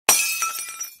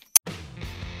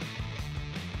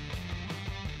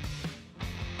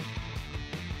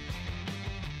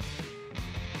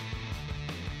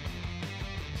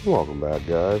Welcome back,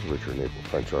 guys. Richard Naples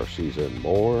French RCs and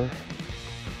more.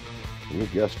 And you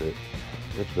guessed it,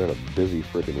 it's been a busy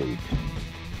freaking week.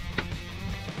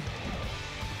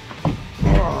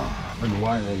 I've been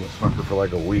wiring this fucker for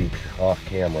like a week off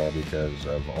camera because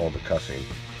of all the cussing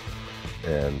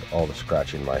and all the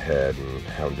scratching my head and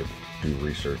having to do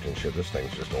research and shit. This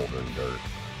thing's just older than dirt. Look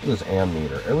at this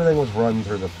ammeter. Everything was run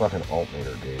through the fucking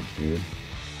altmeter gauge, dude.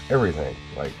 Everything.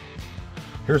 Like,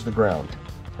 here's the ground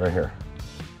right here.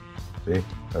 See?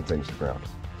 That thing's the ground.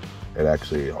 It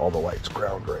actually, all the lights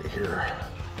ground right here,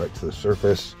 right to the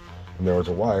surface. And there was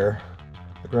a wire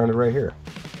that grounded right here.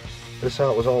 This is how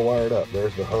it was all wired up.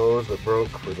 There's the hose that broke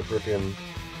for the freaking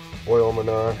oil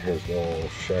manure. Here's the old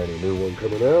shiny new one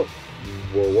coming out.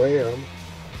 Wham!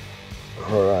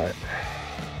 Alright.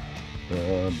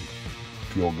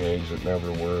 Fuel gauge that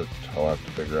never worked. I'll have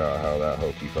to figure out how that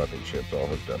hokey fucking shit's all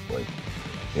hooked up like.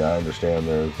 Yeah, I understand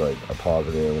there's like a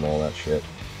positive and all that shit.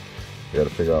 You gotta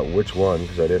figure out which one,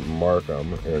 because I didn't mark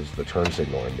them, as the turn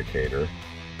signal indicator.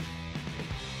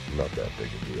 Not that big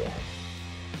a deal.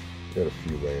 Got a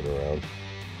few laying around.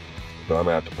 But I'm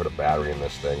gonna have to put a battery in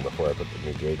this thing before I put the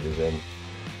new gauges in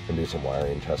and do some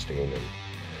wiring testing and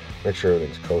make sure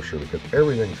everything's kosher, because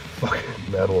everything's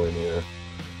fucking metal in here.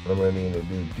 I'm gonna need a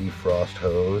new defrost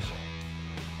hose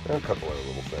and a couple other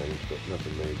little things, but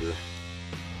nothing major.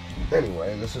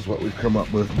 Anyway, this is what we've come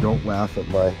up with. Don't laugh at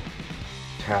my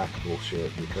tack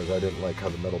bullshit, because I didn't like how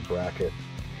the metal bracket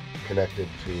connected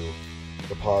to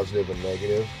the positive and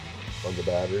negative on the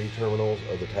battery terminals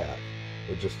of the tack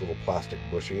with just little plastic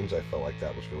bushings. I felt like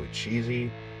that was really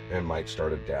cheesy and might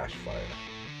start a dash fire.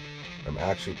 I'm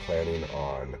actually planning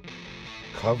on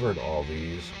covering all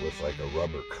these with like a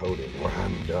rubber coating when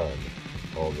I'm done,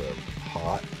 all the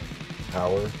hot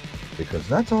power, because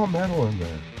that's all metal in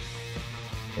there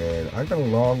and I got a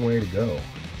long way to go.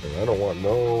 And I don't want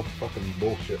no fucking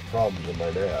bullshit problems in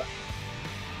my dash.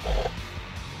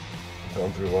 I've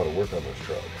gone through a lot of work on this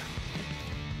truck.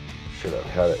 Shit, I've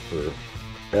had it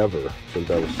forever,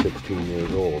 since I was 16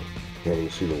 years old. Can't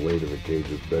even see the weight of the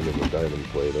gauges bending the diamond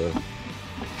plate up.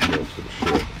 That's some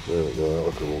shit. There we go, that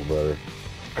looks a little better.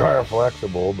 Kind of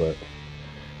flexible, but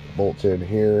bolts in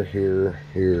here, here,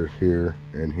 here, here,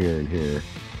 and here, and here.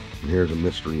 And here's a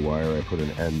mystery wire I put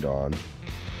an end on,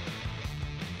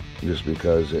 just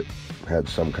because it had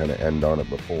some kind of end on it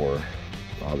before.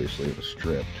 Obviously it was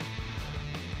stripped.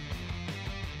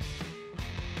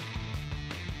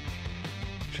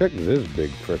 Check this big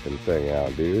frickin' thing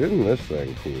out, dude. Isn't this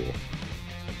thing cool?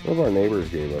 One of our neighbors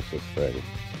gave us this thing.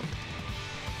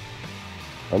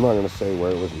 I'm not going to say where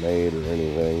it was made or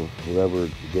anything. Whoever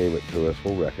gave it to us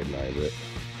will recognize it,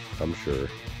 I'm sure.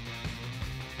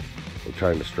 We're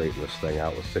trying to straighten this thing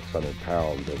out with 600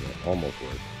 pounds and it almost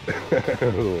worked. A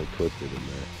little twisted in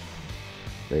there.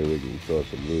 Maybe we can throw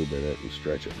some lube in it and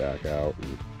stretch it back out.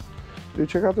 And, dude,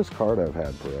 check out this card I've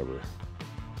had forever.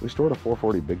 We stored a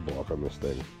 440 big block on this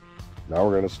thing. Now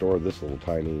we're going to store this little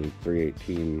tiny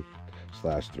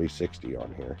 318/360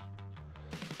 on here.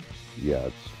 Yeah,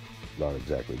 it's not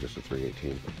exactly just a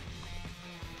 318.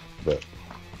 But,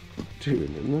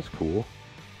 dude, isn't this cool?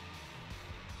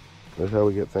 That's how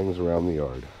we get things around the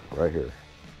yard. Right here.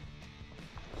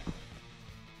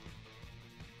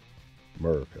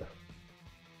 America.